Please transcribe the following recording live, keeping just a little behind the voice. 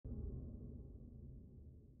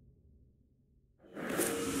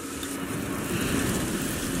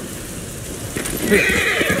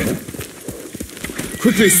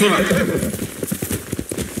Quickly, Sora!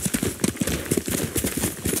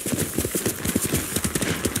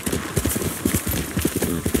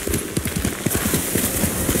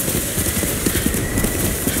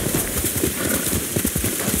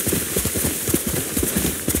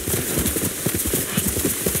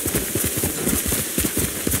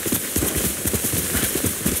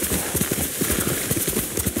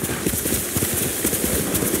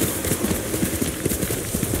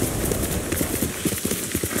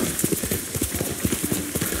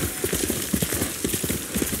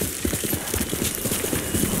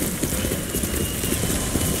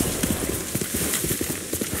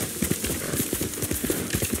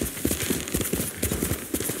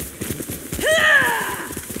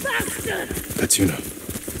 Katsuna.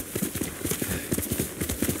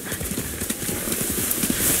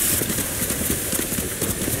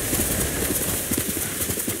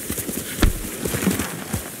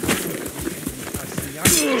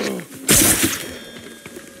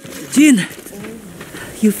 Jin!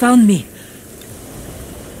 You found me.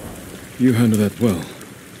 You handled that well.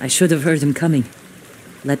 I should have heard him coming.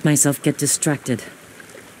 Let myself get distracted.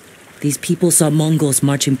 These people saw Mongols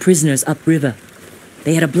marching prisoners upriver.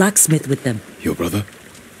 They had a blacksmith with them. Your brother?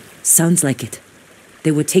 Sounds like it.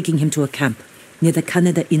 They were taking him to a camp near the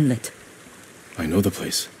Kaneda Inlet. I know the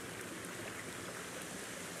place.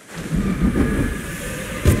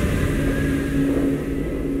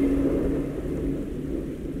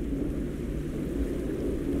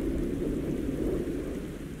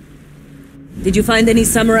 Did you find any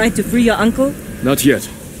samurai to free your uncle? Not yet,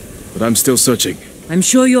 but I'm still searching. I'm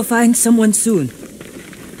sure you'll find someone soon.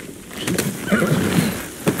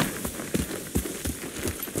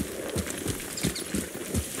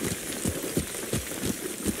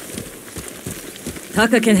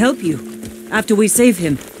 Taka can help you, after we save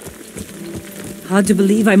him. Hard to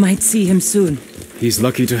believe I might see him soon. He's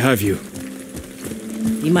lucky to have you.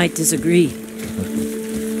 He might disagree.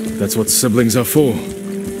 That's what siblings are for.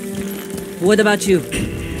 What about you?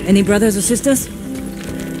 Any brothers or sisters?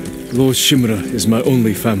 Lord Shimura is my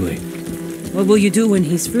only family. What will you do when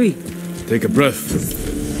he's free? Take a breath,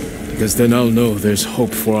 because then I'll know there's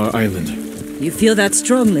hope for our island. You feel that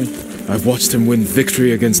strongly? I've watched him win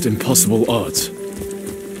victory against impossible odds.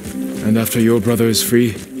 And after your brother is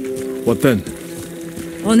free, what then?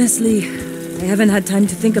 Honestly, I haven't had time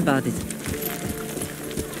to think about it.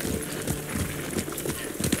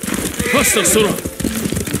 Faster, Sora!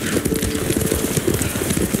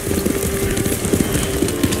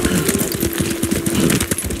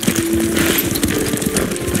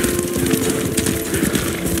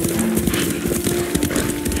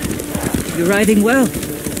 You're riding well.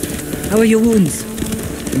 How are your wounds?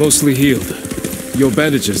 Mostly healed. Your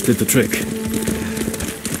bandages did the trick.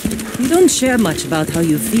 You don't share much about how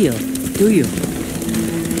you feel, do you?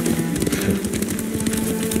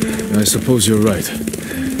 I suppose you're right.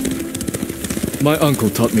 My uncle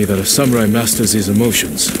taught me that a samurai masters his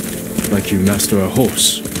emotions, like you master a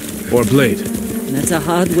horse, or a blade. That's a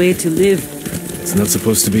hard way to live. It's not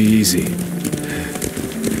supposed to be easy.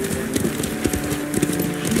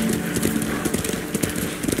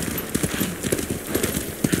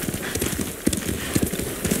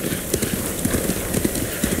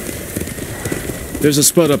 There's a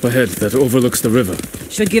spot up ahead that overlooks the river.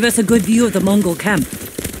 Should give us a good view of the Mongol camp.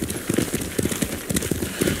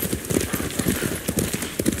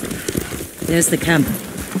 There's the camp.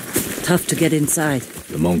 Tough to get inside.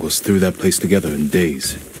 The Mongols threw that place together in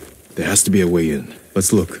days. There has to be a way in.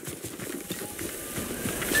 Let's look.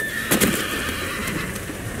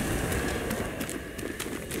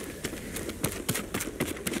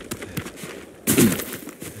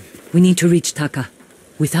 We need to reach Taka,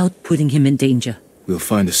 without putting him in danger. We'll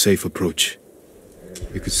find a safe approach.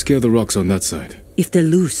 We could scale the rocks on that side. If they're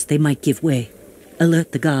loose, they might give way.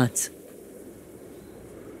 Alert the guards.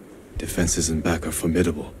 Defenses in back are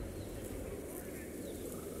formidable.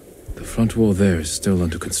 The front wall there is still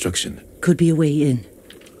under construction. Could be a way in.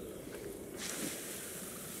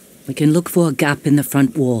 We can look for a gap in the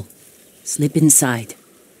front wall. Slip inside.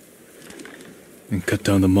 And cut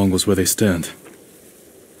down the Mongols where they stand.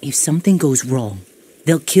 If something goes wrong,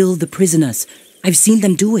 they'll kill the prisoners. I've seen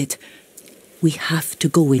them do it. We have to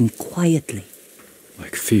go in quietly.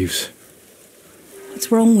 Like thieves.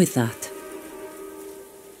 What's wrong with that?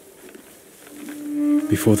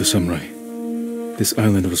 Before the samurai, this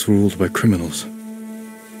island was ruled by criminals.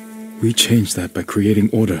 We changed that by creating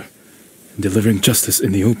order and delivering justice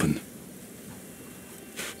in the open.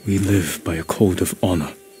 We live by a code of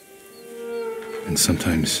honor. And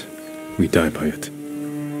sometimes we die by it.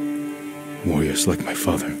 Warriors like my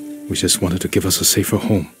father. We just wanted to give us a safer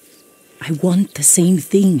home. I want the same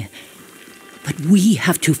thing. But we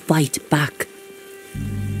have to fight back.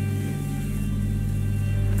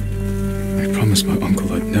 I promised my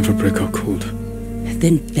uncle I'd never break our code.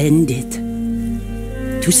 Then bend it.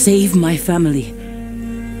 To save my family.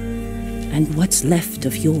 And what's left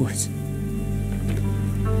of yours.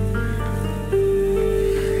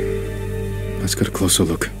 Let's get a closer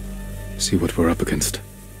look. See what we're up against.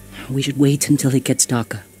 We should wait until it gets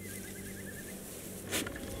darker.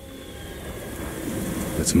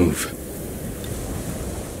 Let's move.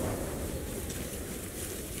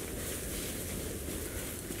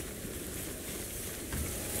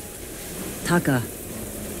 Taka.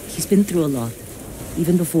 He's been through a lot.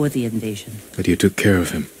 Even before the invasion. But you took care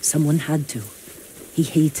of him. Someone had to. He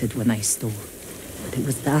hated when I stole. But it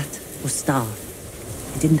was that or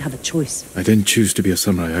starve. I didn't have a choice. I didn't choose to be a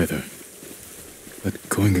samurai either. But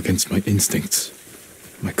going against my instincts,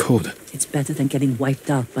 my code. It's better than getting wiped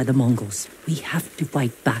out by the Mongols. We have to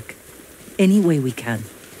fight back. Any way we can.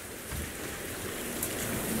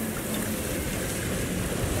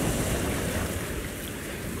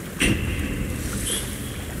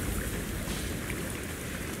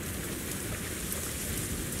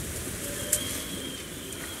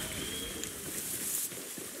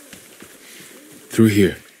 Through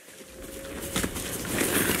here.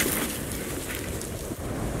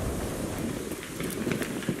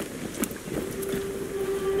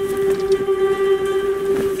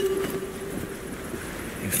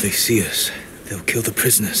 If they see us, they'll kill the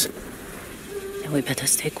prisoners. Then we better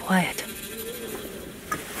stay quiet.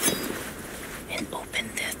 And open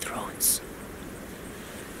their throats.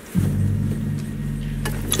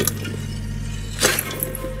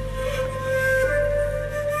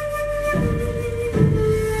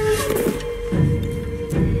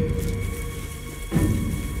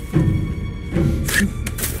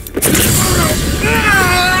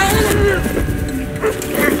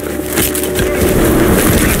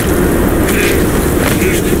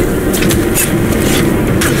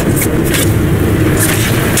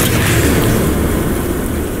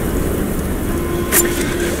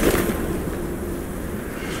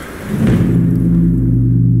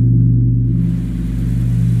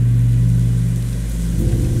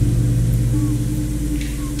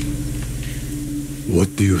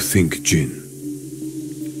 What do you think, Jin?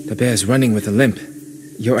 The bear's running with a limp.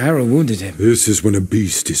 Your arrow wounded him. This is when a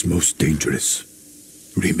beast is most dangerous.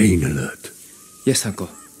 Remain alert. Yes, Uncle.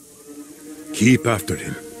 Keep after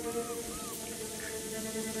him.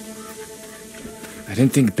 I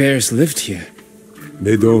didn't think bears lived here.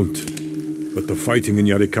 They don't. But the fighting in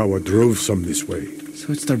Yarikawa drove some this way.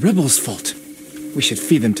 So it's the rebels' fault. We should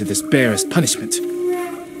feed them to this bear as punishment.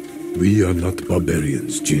 We are not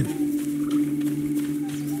barbarians, Jin.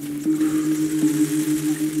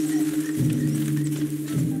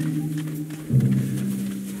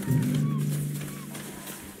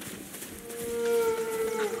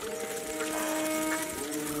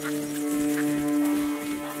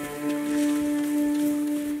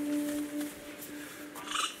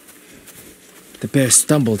 The bear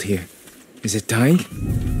stumbled here. Is it dying?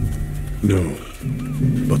 No,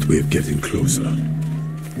 but we're getting closer.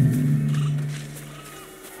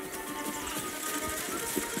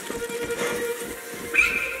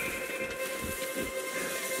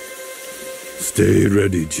 Stay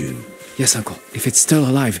ready, Jin. Yes, Uncle. If it's still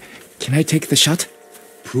alive, can I take the shot?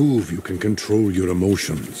 Prove you can control your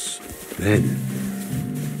emotions. Then,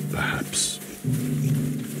 perhaps.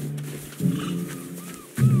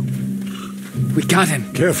 We got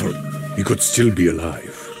him! Careful. He could still be alive.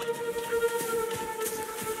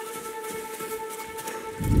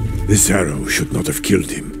 This arrow should not have killed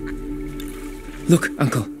him. Look,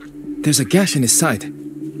 Uncle. There's a gash in his side.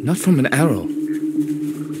 Not from an arrow.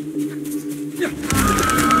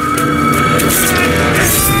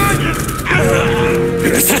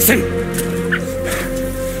 An assassin!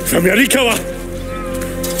 From Yarikawa!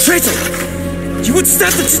 Traitor! You would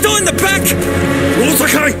stab the Chido in the back!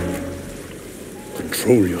 Rosakai!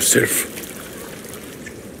 Control yourself.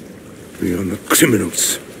 We are not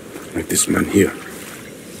criminals, like this man here.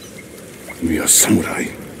 We are samurai.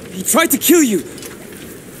 He tried to kill you!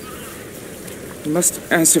 He must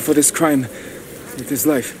answer for this crime with his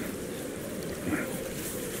life.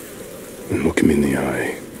 And look him in the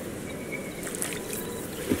eye.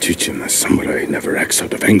 And teach him that samurai never acts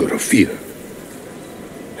out of anger or fear.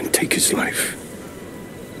 And take his life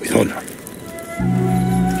with honor.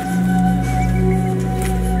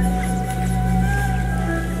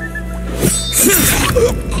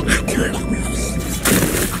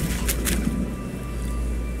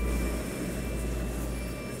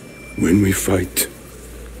 When we fight,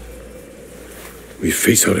 We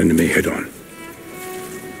face our enemy head-on.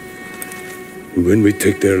 When we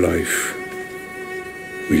take their life,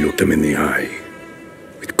 we look them in the eye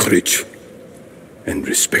with courage and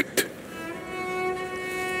respect.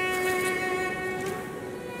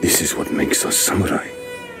 This is what makes us samurai.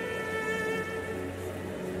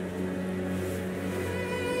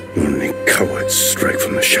 Only cowards strike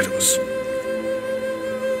from the shadows.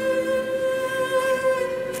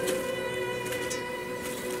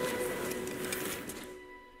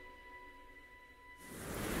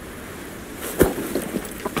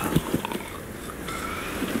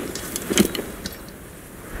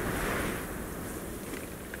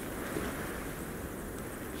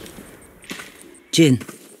 Jin,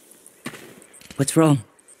 what's wrong?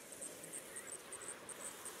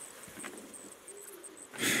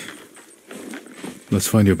 Let's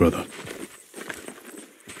find your brother.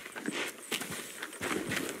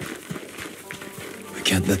 We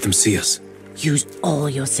can't let them see us. Use all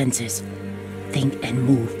your senses. Think and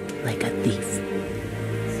move like a thief.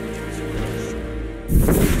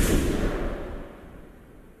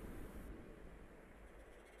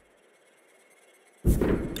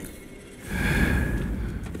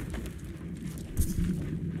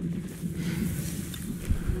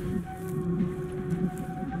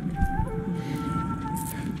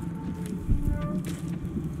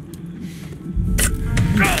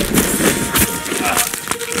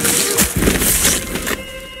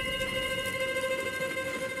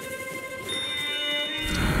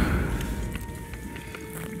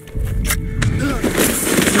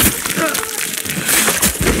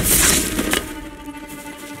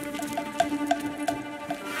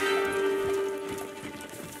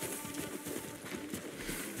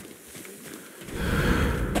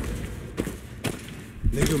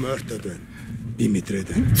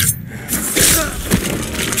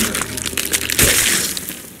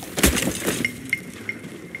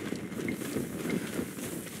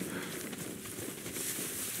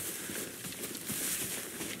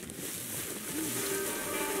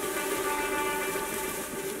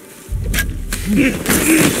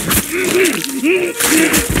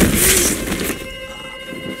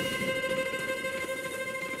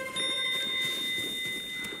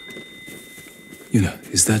 Yuna,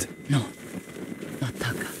 is that? No, not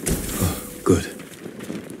Taka. Oh, good.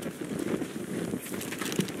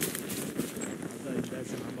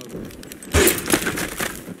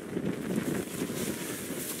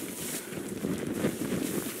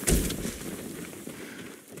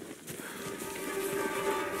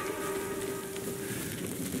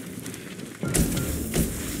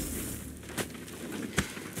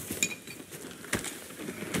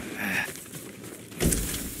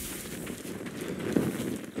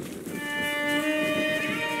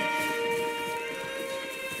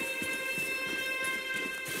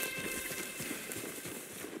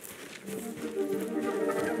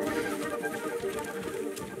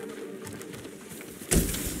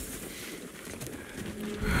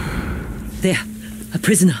 There, a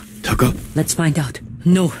prisoner. Taka? Let's find out.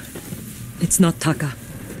 No, it's not Taka.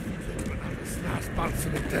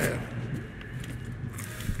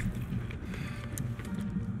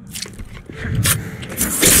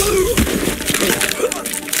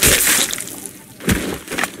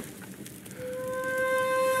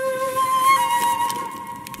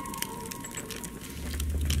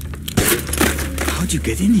 How'd you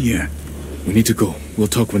get in here? We need to go. We'll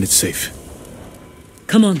talk when it's safe.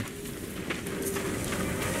 Come on.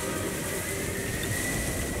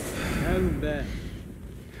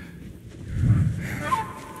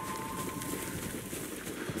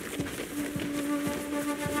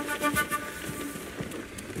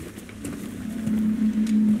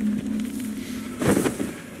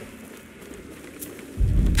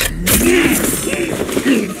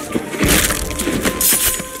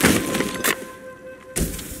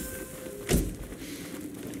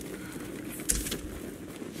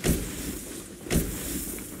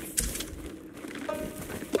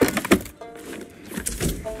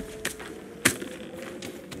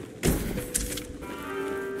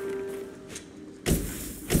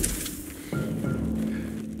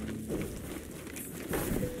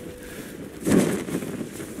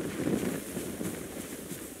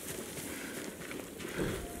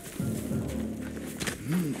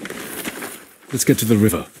 Let's get to the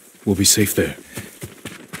river. We'll be safe there.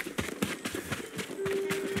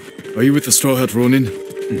 Are you with the Straw Hat Ronin?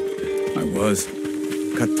 I was.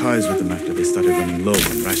 Cut ties with them after they started running low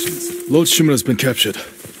on rations. Lord Shimura's been captured,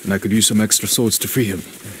 and I could use some extra swords to free him.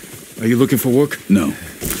 Are you looking for work? No,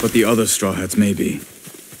 but the other Straw Hats may be.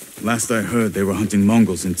 Last I heard, they were hunting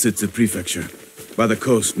Mongols in Tsutsu Prefecture, by the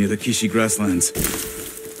coast near the Kishi grasslands.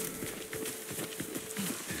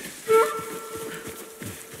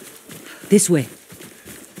 This way.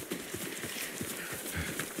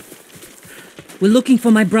 We're looking for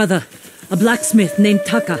my brother, a blacksmith named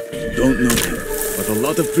Taka. Don't know him, but a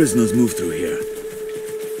lot of prisoners move through here.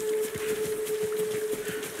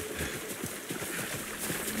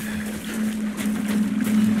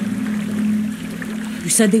 You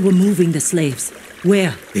said they were moving the slaves.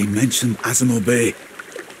 Where? They mentioned Azamo Bay.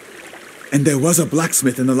 And there was a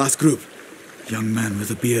blacksmith in the last group. Young man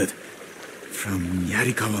with a beard. From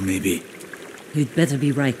Yarikawa, maybe. You'd better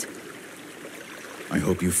be right. I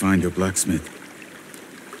hope you find your blacksmith.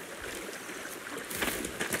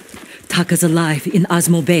 Taka's alive in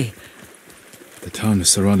Azamo Bay. The town is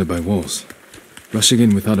surrounded by walls. Rushing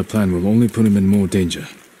in without a plan will only put him in more danger.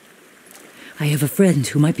 I have a friend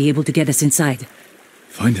who might be able to get us inside.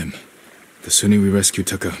 Find him. The sooner we rescue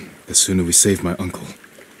Taka, the sooner we save my uncle.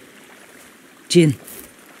 Jin.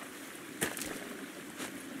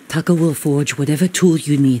 Taka will forge whatever tool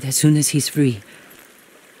you need as soon as he's free.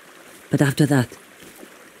 But after that,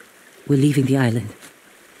 we're leaving the island.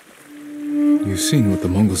 You've seen what the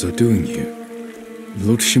Mongols are doing here.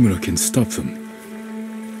 Lord Shimura can stop them.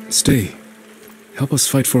 Stay. Help us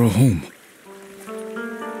fight for a home.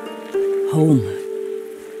 Home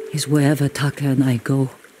is wherever Taka and I go.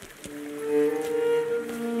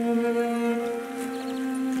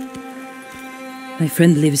 My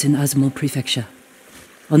friend lives in Azamo Prefecture,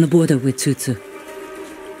 on the border with Tsutsu.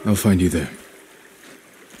 I'll find you there.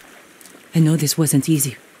 I know this wasn't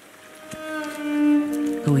easy.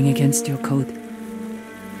 Going against your code.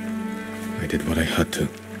 I did what I had to.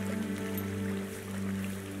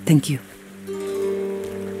 Thank you.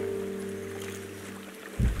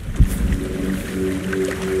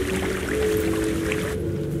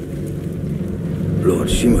 Lord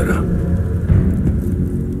Shimura,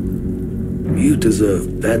 you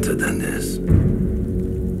deserve better than this.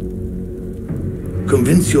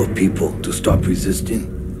 Convince your people to stop resisting,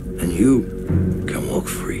 and you can walk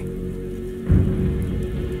free.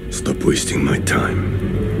 Stop wasting my time.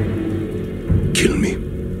 Kill me.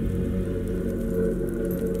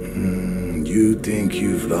 You think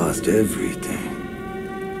you've lost everything.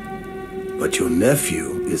 But your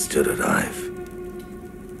nephew is still alive.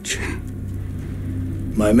 Jin.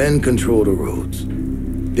 My men control the roads.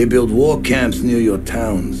 They build war camps near your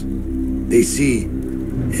towns. They see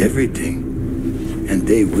everything, and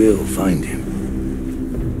they will find him.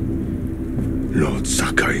 Lord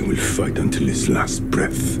Sakai will fight until his last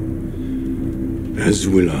breath. As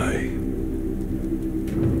will I.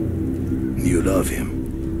 You love him.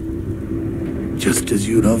 Just as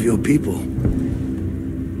you love your people.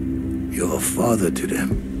 You're a father to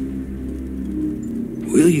them.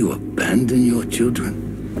 Will you abandon your children?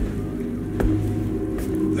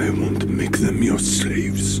 I won't make them your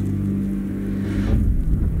slaves.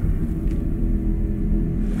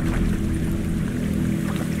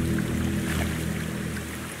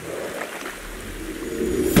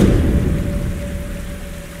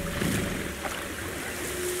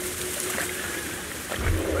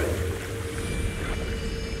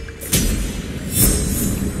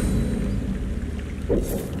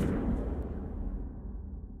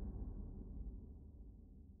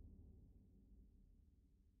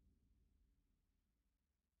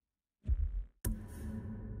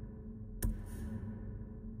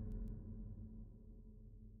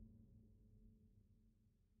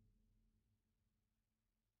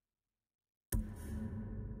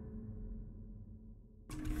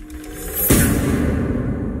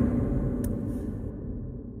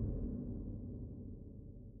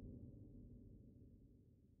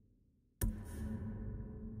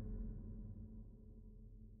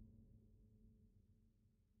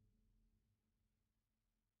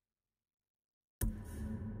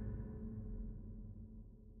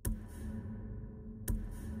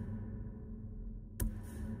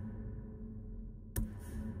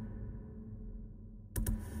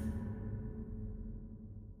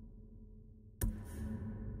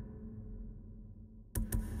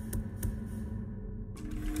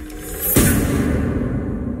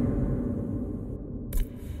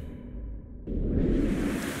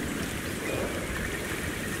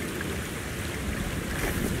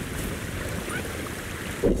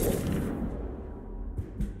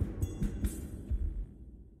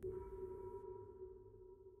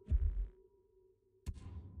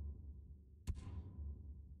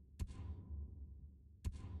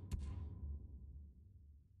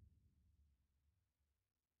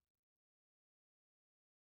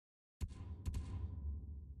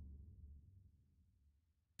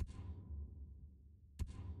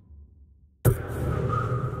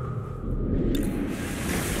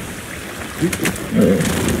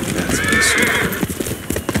 That's peaceful.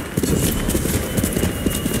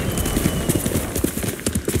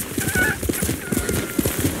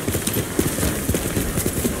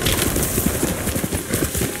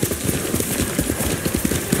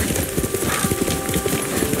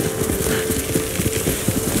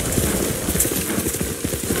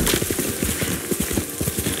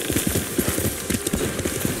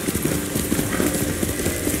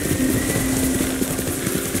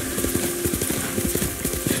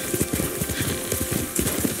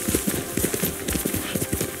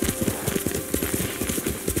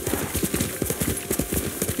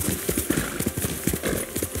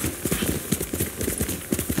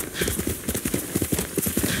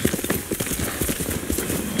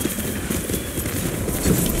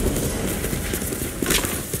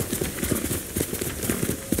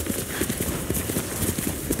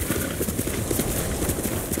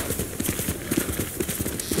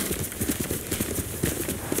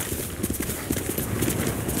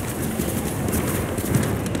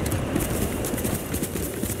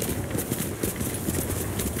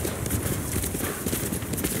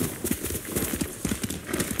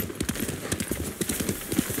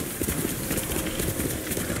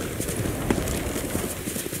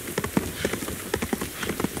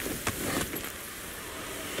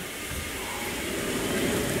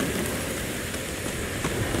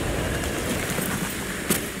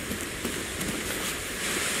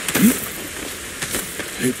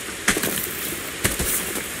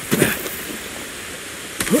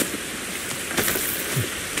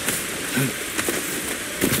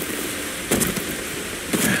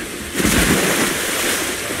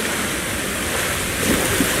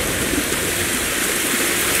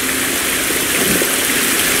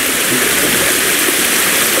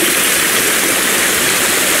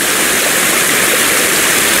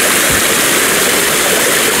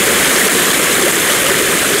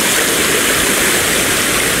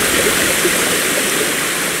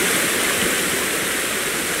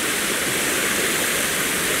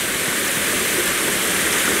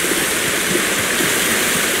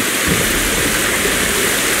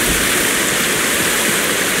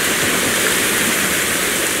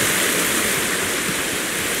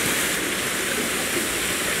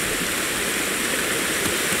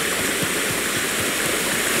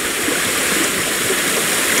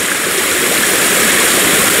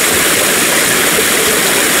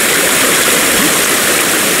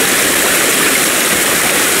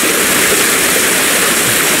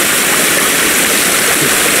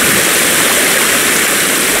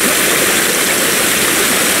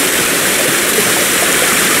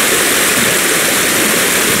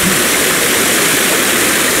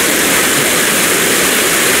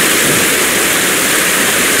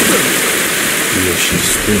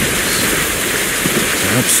 precious springs.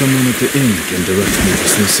 Perhaps someone at the inn can direct me to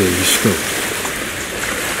Sensei Ishikawa.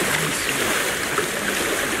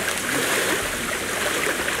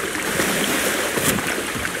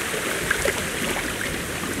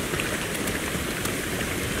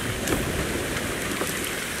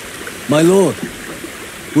 My lord,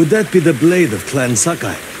 would that be the blade of Clan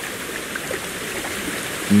Sakai?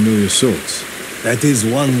 You know your swords. That is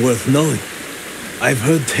one worth knowing. I've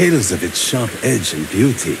heard tales of its sharp edge and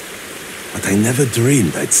beauty, but I never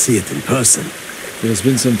dreamed I'd see it in person. It has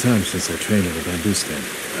been some time since I trained at a bamboo stand.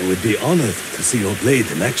 I would be honored to see your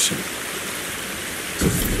blade in action.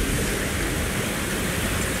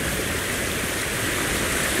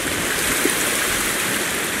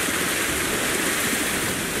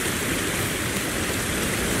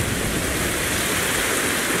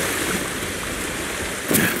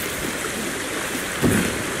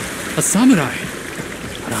 A samurai?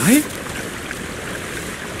 Right?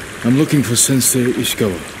 I'm looking for Sensei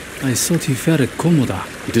Ishikawa. I thought he fell at Komoda.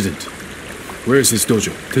 He didn't. Where is his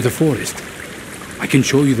dojo? To the forest. I can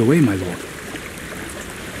show you the way, my lord.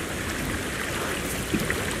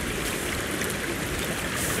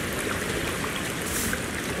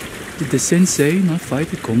 Did the sensei not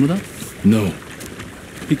fight at Komoda? No.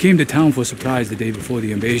 He came to town for a surprise the day before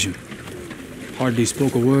the invasion. Hardly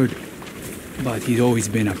spoke a word, but he's always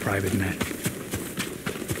been a private man.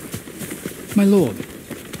 My lord,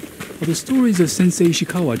 are the stories of Sensei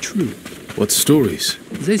Ishikawa true? What stories?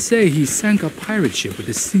 They say he sank a pirate ship with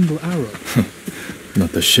a single arrow.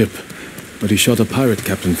 Not the ship, but he shot a pirate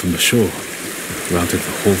captain from the shore. Routed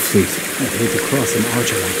the whole fleet. I hate to cross an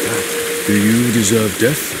archer like that. Do you deserve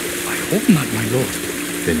death? I hope not, my lord.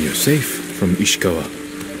 Then you're safe from Ishikawa.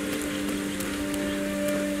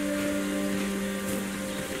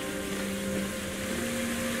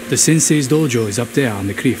 The sensei's dojo is up there on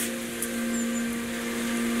the cliff.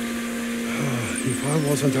 If I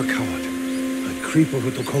wasn't a coward, I'd creep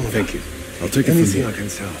over to Komoda. Thank you. I'll take it from Anything here. I can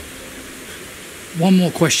sell. One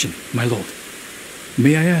more question, my lord.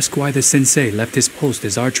 May I ask why the sensei left his post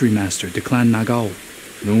as archery master to Clan Nagao?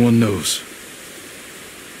 No one knows.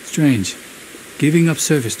 Strange. Giving up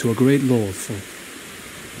service to a great lord for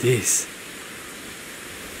this.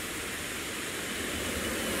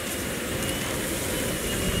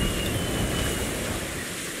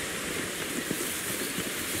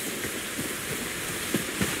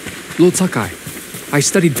 Lord Sakai, I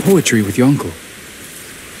studied poetry with your uncle.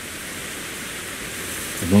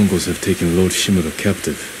 The Mongols have taken Lord Shimura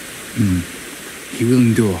captive. He will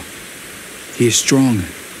endure. He is strong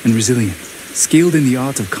and resilient, skilled in the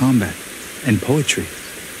art of combat and poetry.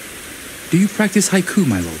 Do you practice haiku,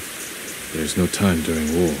 my lord? There's no time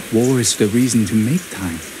during war. War is the reason to make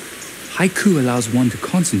time. Haiku allows one to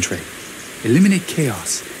concentrate, eliminate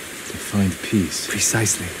chaos. To find peace.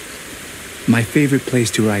 Precisely. My favorite place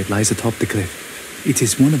to write lies atop the cliff. It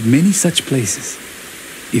is one of many such places.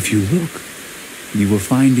 If you look, you will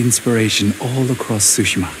find inspiration all across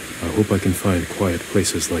Tsushima. I hope I can find quiet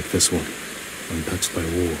places like this one, untouched by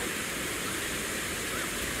war.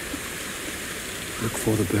 Look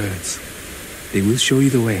for the birds. They will show you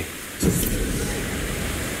the way.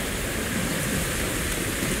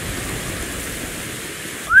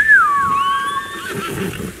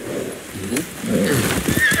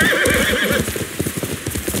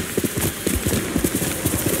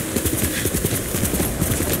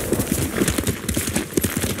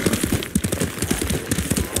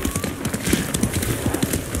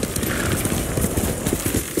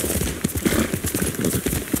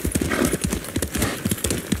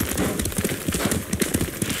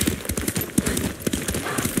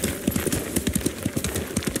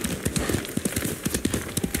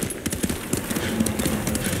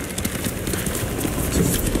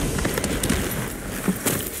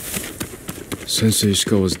 Sensei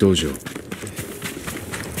Ishikawa's dojo.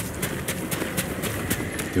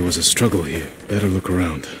 There was a struggle here. Better look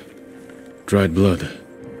around. Dried blood.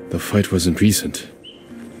 The fight wasn't recent.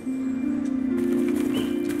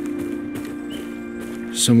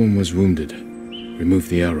 Someone was wounded. Remove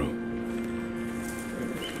the arrow.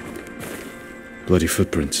 Bloody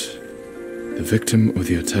footprints. The victim or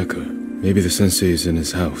the attacker. Maybe the sensei is in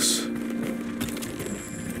his house.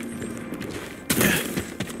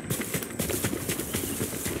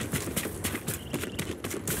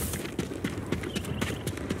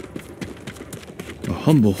 A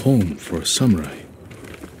humble home for a samurai.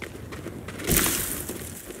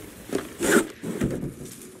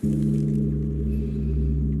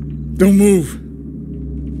 Don't move!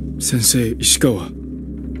 Sensei Ishikawa.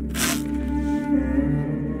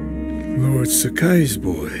 Lord Sakai's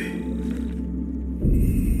boy.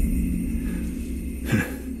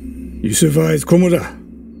 You survived Komoda.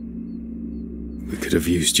 We could have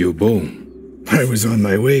used your bow. I was on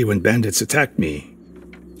my way when bandits attacked me.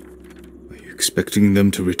 Are you expecting them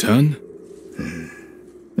to return?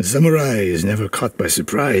 The samurai is never caught by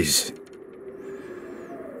surprise.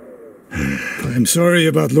 I'm sorry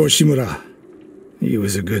about Lord Shimura. He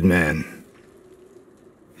was a good man.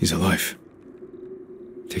 He's alive.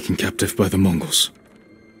 Taken captive by the Mongols.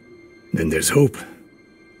 Then there's hope.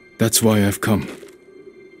 That's why I've come.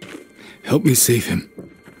 Help me save him.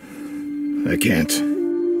 I can't.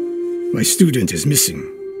 My student is missing.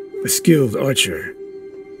 A skilled archer.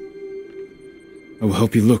 I will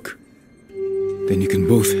help you look. Then you can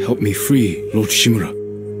both help me free Lord Shimura.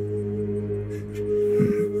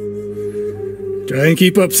 Try and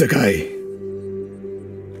keep up, Sakai.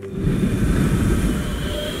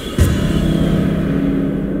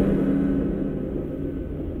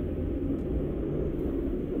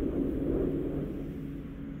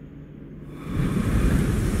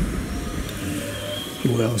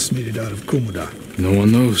 Who else made it out of Komoda? No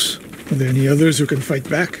one knows. Are there any others who can fight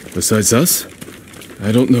back? Besides us?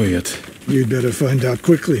 I don't know yet. You'd better find out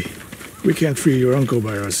quickly. We can't free your uncle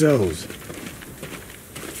by ourselves.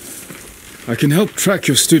 I can help track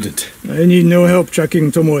your student. I need no help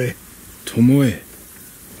tracking Tomoe. Tomoe?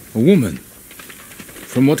 A woman?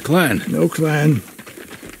 From what clan? No clan.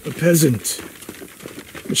 A peasant.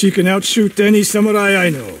 But she can outshoot any samurai I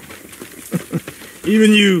know.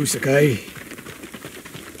 Even you, Sakai.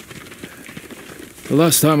 The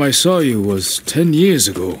last time I saw you was 10 years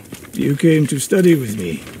ago. You came to study with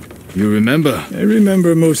me. You remember? I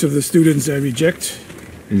remember most of the students I reject.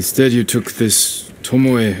 Instead, you took this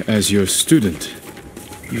Tomoe as your student.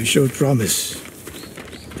 You showed promise.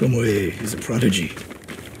 Tomoe is a prodigy.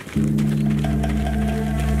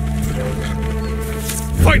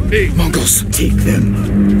 Fight me, Mongols! Take them.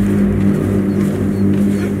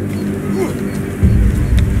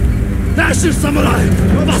 Fascist samurai!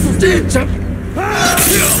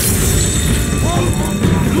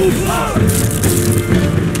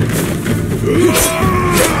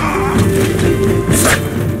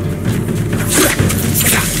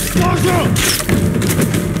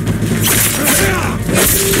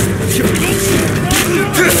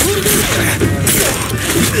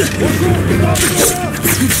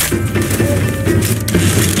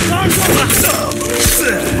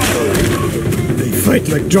 They fight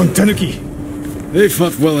like drunk tanuki. They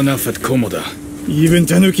fought well enough at Komoda. Even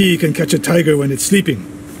tanuki can catch a tiger when it's sleeping.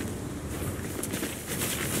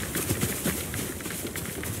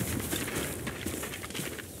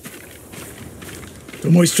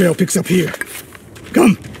 Tomoe's trail picks up here.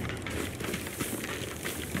 Come!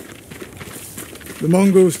 The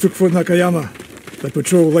Mongols took Fort Nakayama. That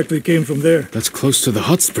patrol likely came from there. That's close to the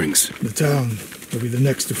hot springs. The town will be the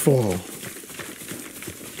next to fall.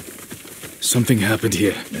 Something happened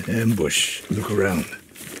here. An ambush. Look around.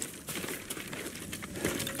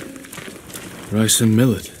 Rice and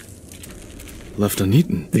millet. Left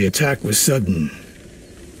uneaten. The attack was sudden.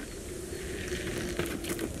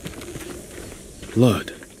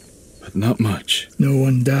 Blood, but not much. No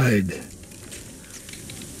one died.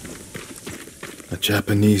 A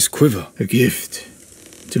Japanese quiver. A gift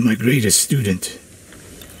to my greatest student.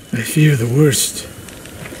 I fear the worst.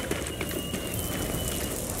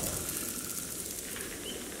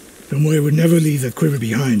 Tomoe would never leave that quiver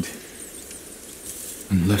behind.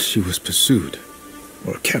 Unless she was pursued.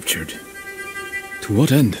 Or captured. To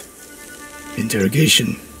what end?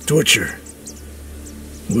 Interrogation. Torture.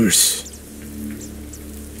 Worse.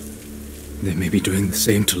 They may be doing the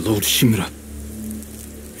same to Lord Shimura.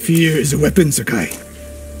 Fear is a weapon, Sakai.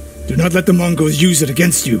 Do not let the Mongols use it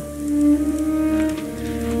against you.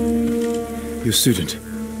 Your student.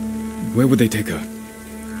 Where would they take her?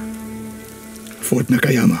 Fort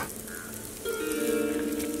Nakayama.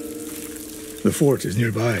 The fort is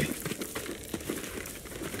nearby.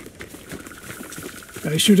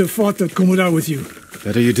 I should have fought at Komoda with you.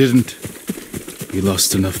 Better you didn't. We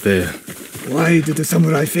lost enough there. Why did the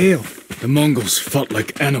samurai fail? The Mongols fought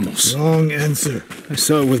like animals. Wrong answer. I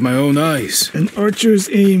saw it with my own eyes. An archer's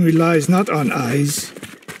aim relies not on eyes,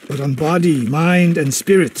 but on body, mind, and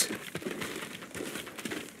spirit.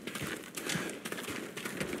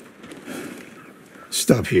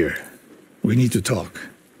 Stop here. We need to talk.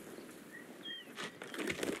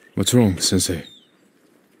 What's wrong, Sensei?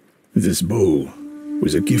 This bow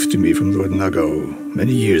was a gift to me from Lord Nagao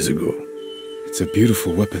many years ago. It's a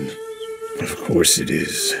beautiful weapon. Of course it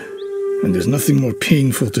is. And there's nothing more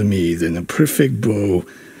painful to me than a perfect bow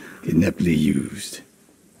ineptly used.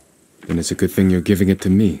 Then it's a good thing you're giving it to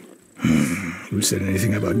me. Who said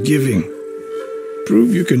anything about giving?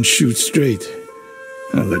 Prove you can shoot straight.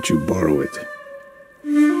 I'll let you borrow it.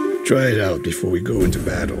 Try it out before we go into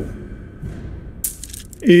battle.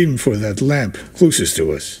 Aim for that lamp closest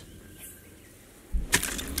to us.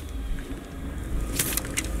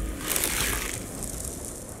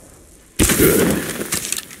 Good.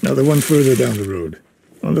 Now the one further down the road,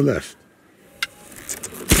 on the left.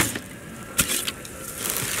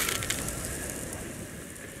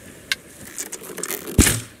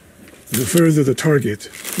 The further the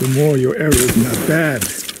target, the more your arrow is not bad.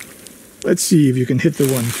 Let's see if you can hit the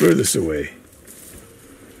one furthest away.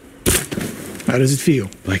 How does it feel?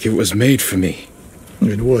 Like it was made for me.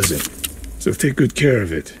 It wasn't. So take good care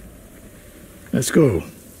of it. Let's go.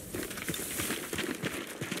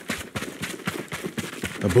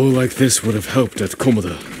 A bow like this would have helped at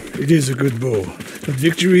Komoda. It is a good bow, but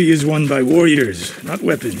victory is won by warriors, not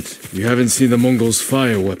weapons. You haven't seen the Mongols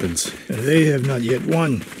fire weapons. They have not yet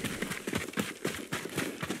won.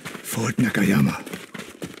 Fort Nakayama.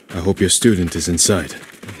 I hope your student is inside.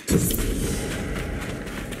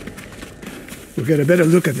 We'll get a better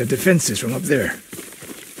look at the defenses from up there.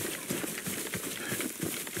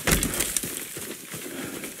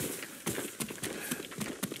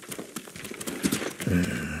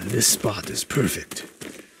 This spot is perfect.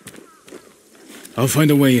 I'll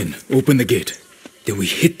find a way in. Open the gate. Then we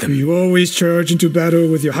hit them. You always charge into battle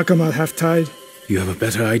with your hakama half-tied? You have a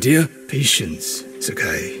better idea? Patience,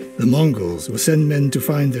 Sakai. The Mongols will send men to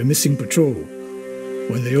find their missing patrol.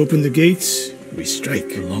 When they open the gates, we strike.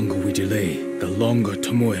 The longer we delay, the longer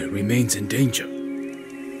Tomoe remains in danger.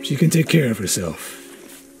 She can take care of herself.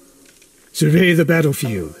 Survey the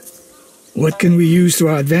battlefield. What can we use to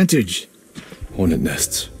our advantage? Hornet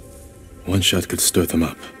nests. One shot could stir them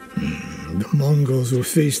up. The Mongols will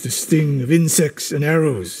face the sting of insects and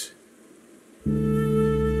arrows.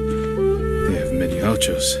 They have many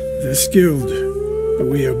archers. They're skilled, but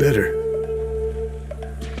we are better.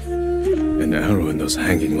 An arrow in those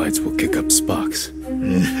hanging lights will kick up sparks.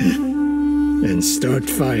 And start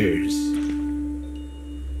fires.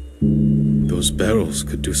 Those barrels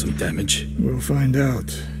could do some damage. We'll find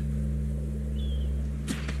out.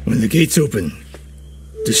 When the gates open,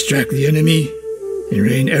 distract the enemy and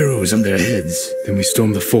rain arrows on their heads. Then we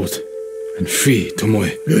storm the fort and free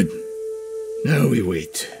Tomoe. Good. Now we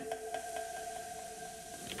wait.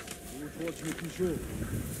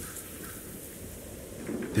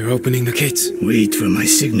 They're opening the gates. Wait for my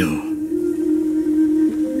signal.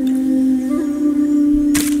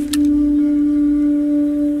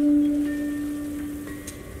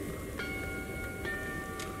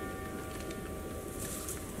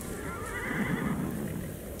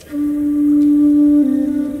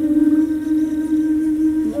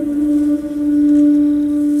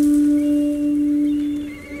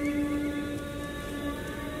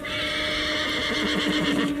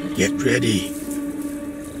 Get ready.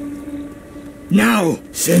 Now,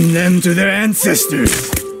 send them to their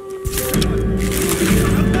ancestors.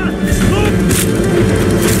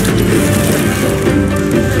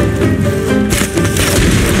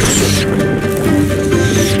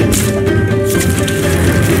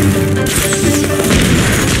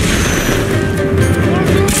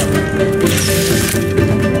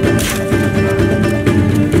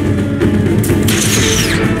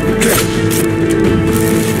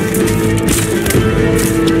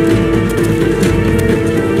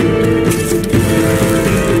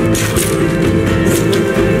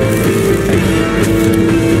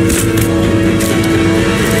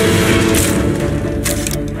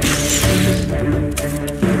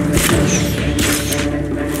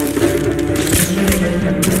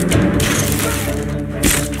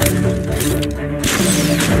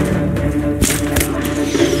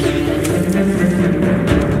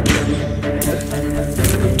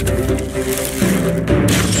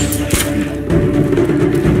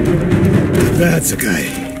 That's a guy.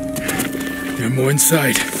 There are more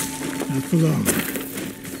inside. Not for long.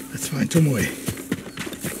 Let's find Tomoe.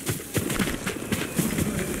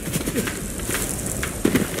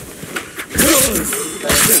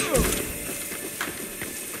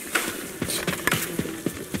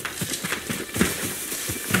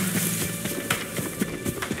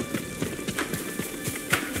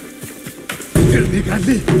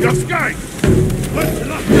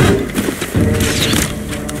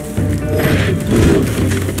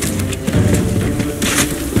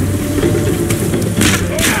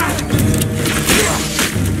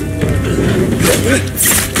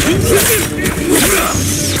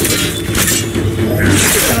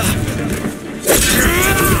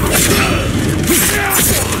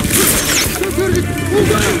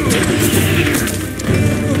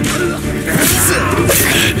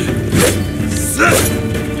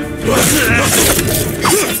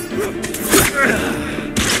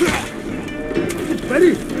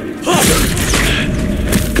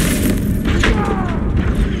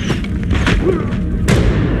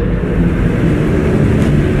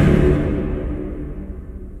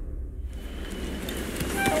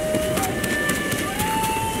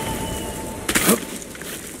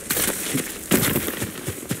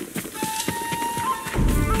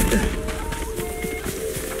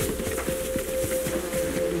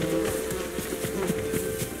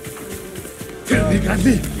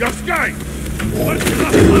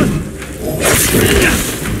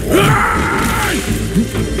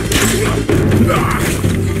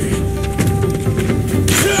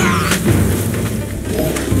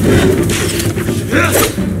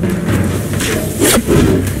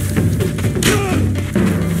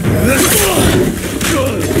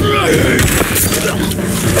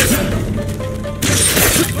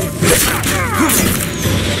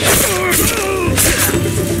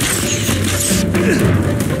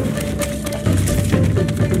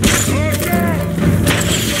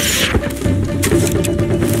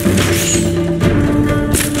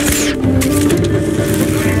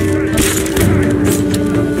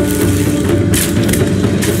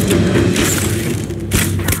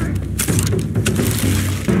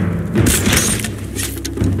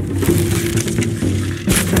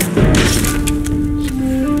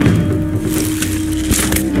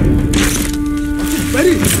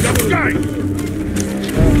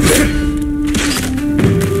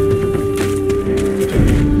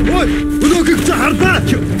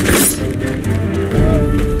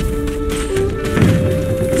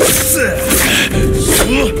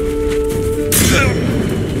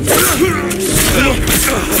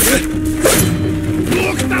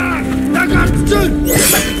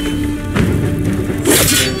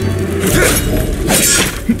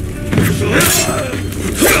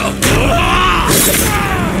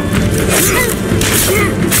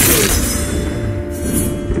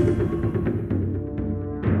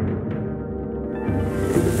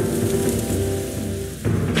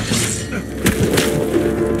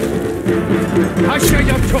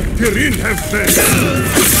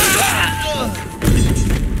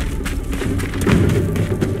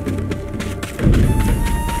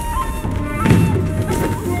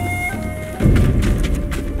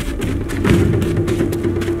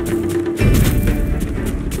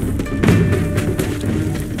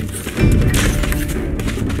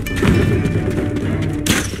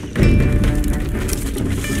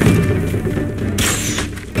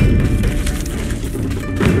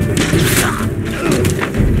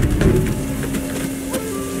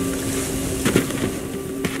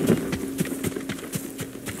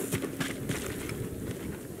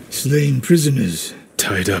 Slain prisoners.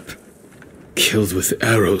 Tied up. Killed with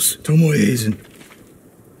arrows. Tomoe isn't...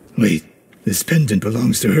 Wait, this pendant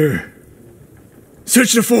belongs to her.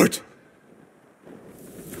 Search the fort!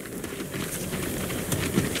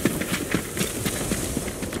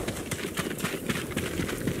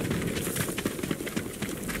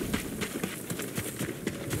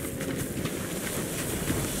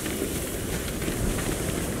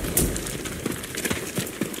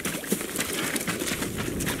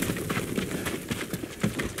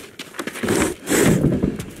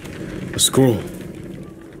 Scroll.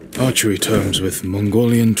 Archery terms with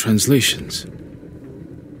Mongolian translations.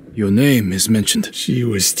 Your name is mentioned. She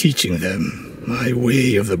was teaching them my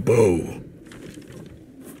way of the bow.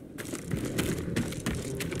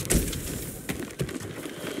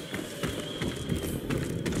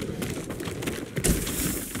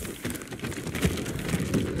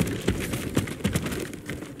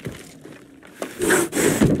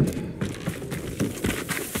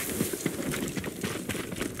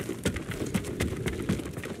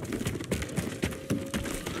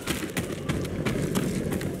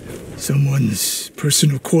 Someone's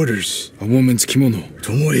personal quarters. A woman's kimono.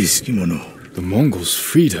 Tomoe's kimono. The Mongols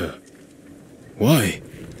freed her. Why?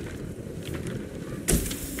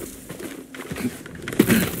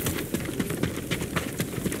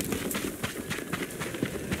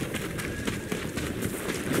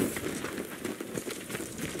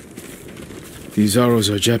 These arrows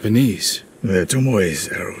are Japanese. They're Tomoe's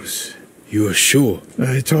arrows. You are sure?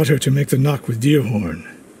 I taught her to make the knock with deer horn.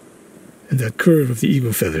 And that curve of the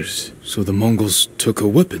eagle feathers. So the Mongols took her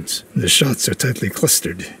weapons? The shots are tightly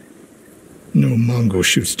clustered. No Mongol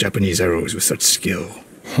shoots Japanese arrows with such skill.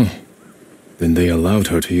 Huh. Then they allowed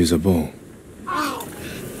her to use a bow.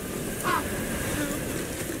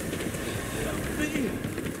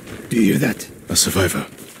 Do you hear that? A survivor.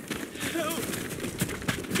 Help!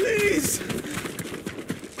 Please!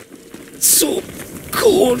 It's so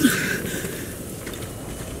cold!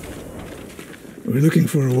 We're looking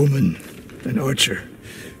for a woman. An archer.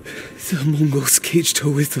 The Mongols caged her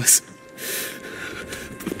with us.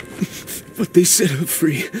 But they set her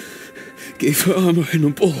free. Gave her armor and a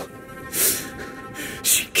bow.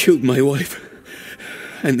 She killed my wife.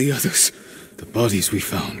 And the others. The bodies we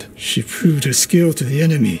found. She proved her skill to the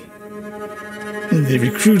enemy. And they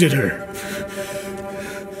recruited her.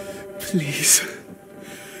 Please.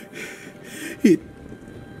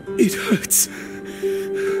 It hurts.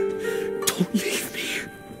 Don't leave me.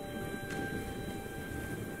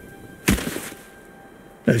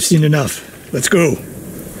 I've seen enough. Let's go.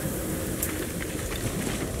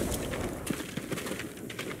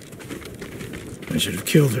 I should have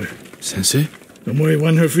killed her. Sensei? Tomoe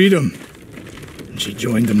won her freedom. And she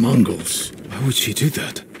joined the Mongols. Why would she do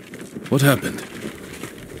that? What happened?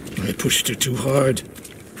 I pushed her too hard.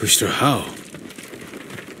 Pushed her how?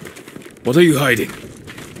 What are you hiding?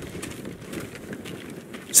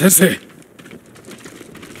 Sensei!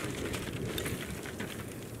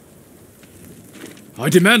 I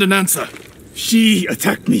demand an answer! She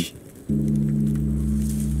attacked me.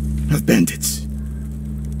 Not bandits.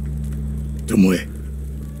 Tomoe.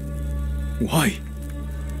 Why?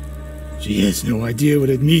 She has no idea what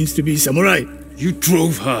it means to be samurai. You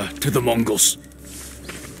drove her to the Mongols.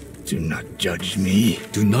 Do not judge me.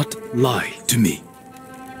 Do not lie to me.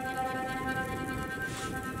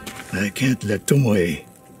 I can't let Tomoe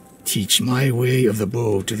teach my way of the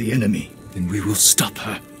bow to the enemy. Then we will stop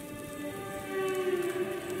her.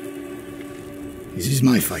 This is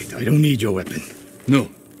my fight. I don't need your weapon. No,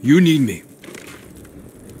 you need me.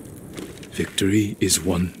 Victory is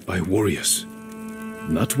won by warriors,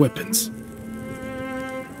 not weapons.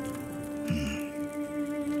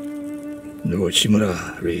 Lord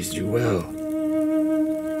Shimura raised you well.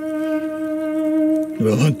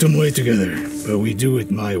 We'll hunt Tomoe together, but we do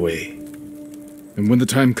it my way. And when the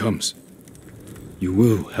time comes, you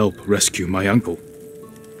will help rescue my uncle.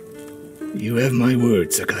 You have my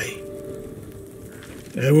word, Sakai.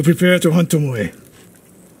 I will prepare to hunt Tomoe.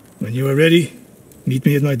 When you are ready, meet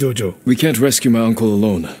me at my dojo. We can't rescue my uncle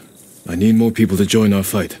alone. I need more people to join our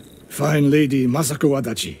fight. Find Lady Masako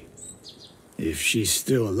Wadachi. If she's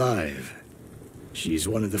still alive, she's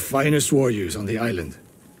one of the finest warriors on the island.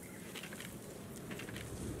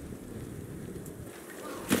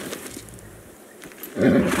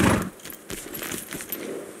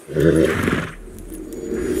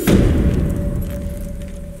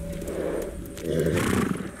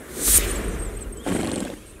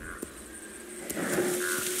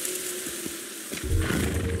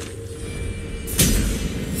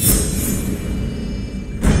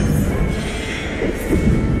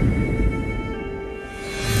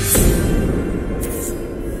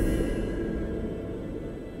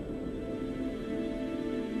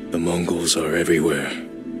 The Mongols are everywhere.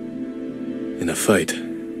 In a fight,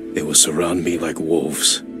 they will surround me like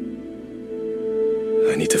wolves.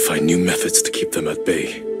 I need to find new methods to keep them at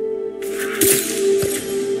bay.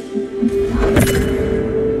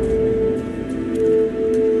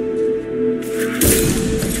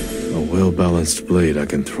 A well-balanced blade I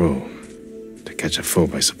can throw to catch a foe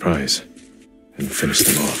by surprise and finish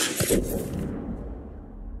them off.